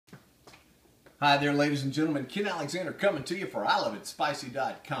Hi there, ladies and gentlemen. Ken Alexander coming to you for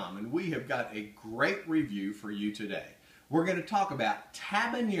iloveitspicy.com, and we have got a great review for you today. We're going to talk about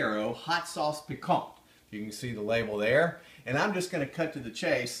Tabanero hot sauce picante. You can see the label there, and I'm just going to cut to the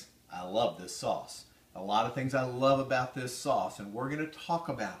chase. I love this sauce. A lot of things I love about this sauce, and we're going to talk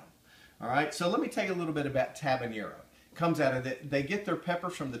about them. All right, so let me tell you a little bit about Tabanero. Comes out of they get their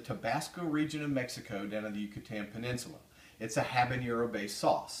peppers from the Tabasco region of Mexico down in the Yucatan Peninsula. It's a habanero-based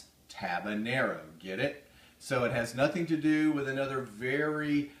sauce. Tabanero, get it? So it has nothing to do with another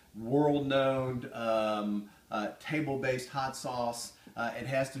very world-known table-based hot sauce. It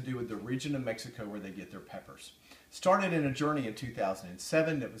has to do with the region of Mexico where they get their peppers. Started in a journey in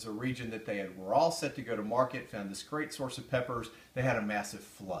 2007. It was a region that were all set to go to market, found this great source of peppers. They had a massive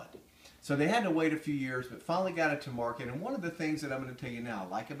flood. So they had to wait a few years, but finally got it to market. And one of the things that I'm going to tell you now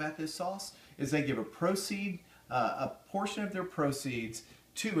I like about this sauce is they give a portion of their proceeds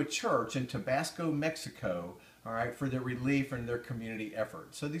to a church in Tabasco, Mexico, all right, for their relief and their community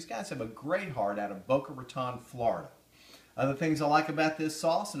effort. So these guys have a great heart out of Boca Raton, Florida. Other things I like about this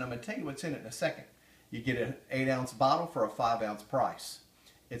sauce, and I'm going to tell you what's in it in a second. You get an 8-ounce bottle for a 5-ounce price.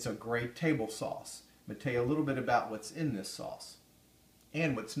 It's a great table sauce. I'm going to tell you a little bit about what's in this sauce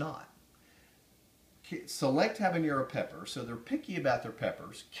and what's not. Select habanero peppers, so they're picky about their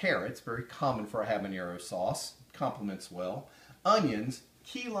peppers. Carrots, very common for a habanero sauce, complements well. Onions,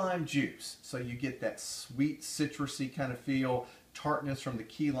 key lime juice, so you get that sweet citrusy kind of feel, tartness from the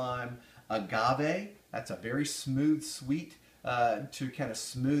key lime. Agave, that's a very smooth sweet to kind of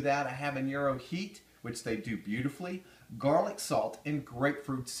smooth out a habanero heat, which they do beautifully. Garlic salt and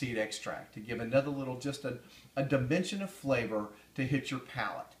grapefruit seed extract to give another little, just a dimension of flavor to hit your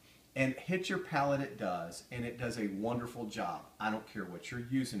palate. And hit your palate it does, and it does a wonderful job. I don't care what you're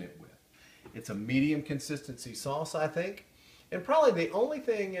using it with. It's a medium consistency sauce, I think. And probably the only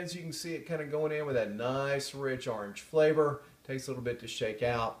thing, as you can see it kind of going in with that nice rich orange flavor, takes a little bit to shake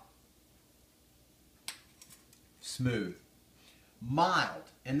out. Smooth. Mild.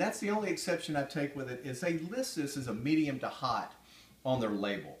 And that's the only exception I take with it, is they list this as a medium to hot on their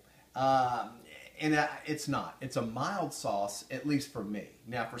label. It's not. It's a mild sauce, at least for me.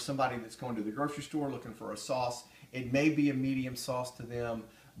 Now, for somebody that's going to the grocery store looking for a sauce, it may be a medium sauce to them,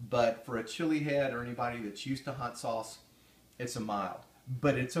 but for a chili head or anybody that's used to hot sauce, it's a mild.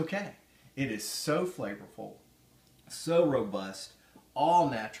 But it's okay. It is so flavorful, so robust, all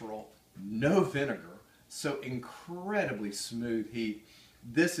natural, no vinegar, so incredibly smooth heat.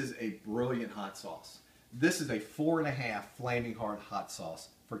 This is a brilliant hot sauce. This is a 4.5 Flaming Heart hot sauce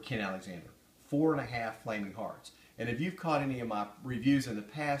for Ken Alexander. 4.5 Flaming Hearts. And if you've caught any of my reviews in the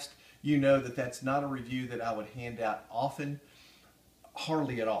past, you know that that's not a review that I would hand out often,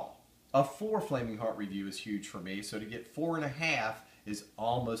 hardly at all. A 4 Flaming Heart review is huge for me, so to get 4.5 is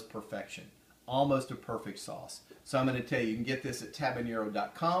almost perfection. Almost a perfect sauce. So I'm going to tell you, you can get this at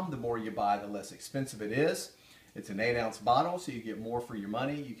tabanero.com. The more you buy, the less expensive it is. It's an 8-ounce bottle, so you get more for your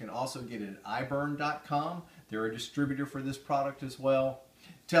money. You can also get it at iburn.com. They're a distributor for this product as well.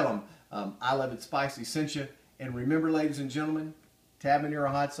 Tell them I Love It Spicy sent you. And remember, ladies and gentlemen, Tabanero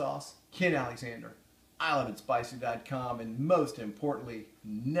hot sauce, Ken Alexander, iloveitspicy.com, and most importantly,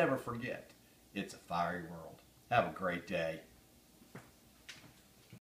 never forget, it's a fiery world. Have a great day.